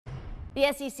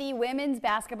The SEC women's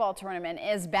basketball tournament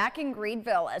is back in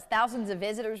Greenville as thousands of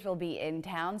visitors will be in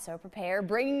town, so prepare,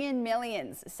 bringing in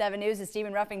millions. 7 News'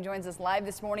 Stephen Ruffing joins us live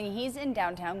this morning. He's in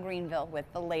downtown Greenville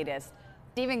with the latest.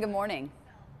 Stephen, good morning.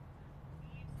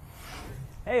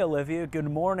 Hey Olivia, good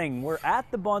morning. We're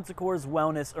at the Bon Secours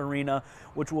Wellness Arena,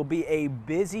 which will be a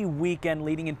busy weekend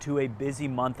leading into a busy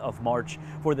month of March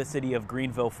for the city of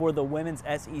Greenville. For the women's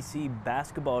SEC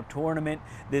basketball tournament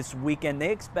this weekend,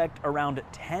 they expect around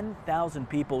 10,000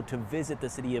 people to visit the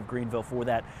city of Greenville for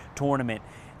that tournament.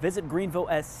 Visit Greenville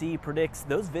SC predicts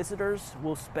those visitors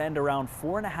will spend around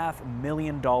 $4.5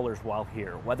 million while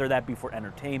here, whether that be for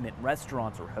entertainment,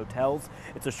 restaurants, or hotels.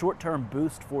 It's a short-term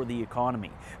boost for the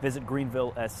economy. Visit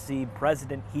Greenville SC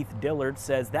President Heath Dillard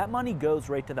says that money goes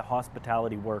right to the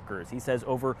hospitality workers. He says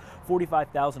over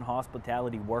 45,000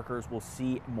 hospitality workers will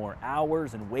see more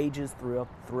hours and wages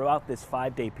throughout this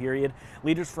 5-day period.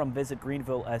 Leaders from Visit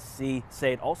Greenville SC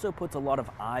say it also puts a lot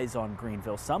of eyes on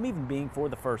Greenville, some even being for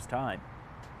the first time.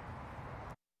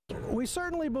 We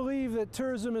certainly believe that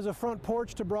tourism is a front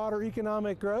porch to broader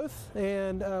economic growth,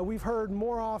 and we've heard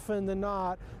more often than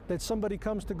not that somebody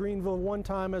comes to Greenville one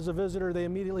time as a visitor, they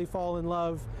immediately fall in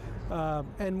love,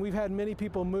 and we've had many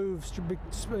people move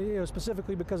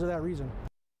specifically because of that reason.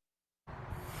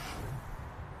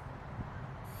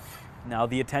 Now,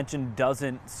 the attention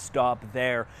doesn't stop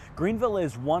there. Greenville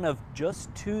is one of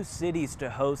just 2 cities to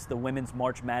host the Women's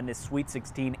March Madness Sweet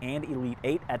 16 and Elite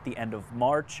 8 at the end of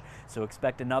March, so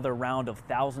expect another round of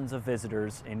thousands of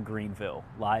visitors in Greenville.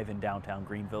 Live in downtown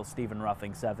Greenville, Stephen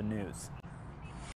Ruffing, 7 News.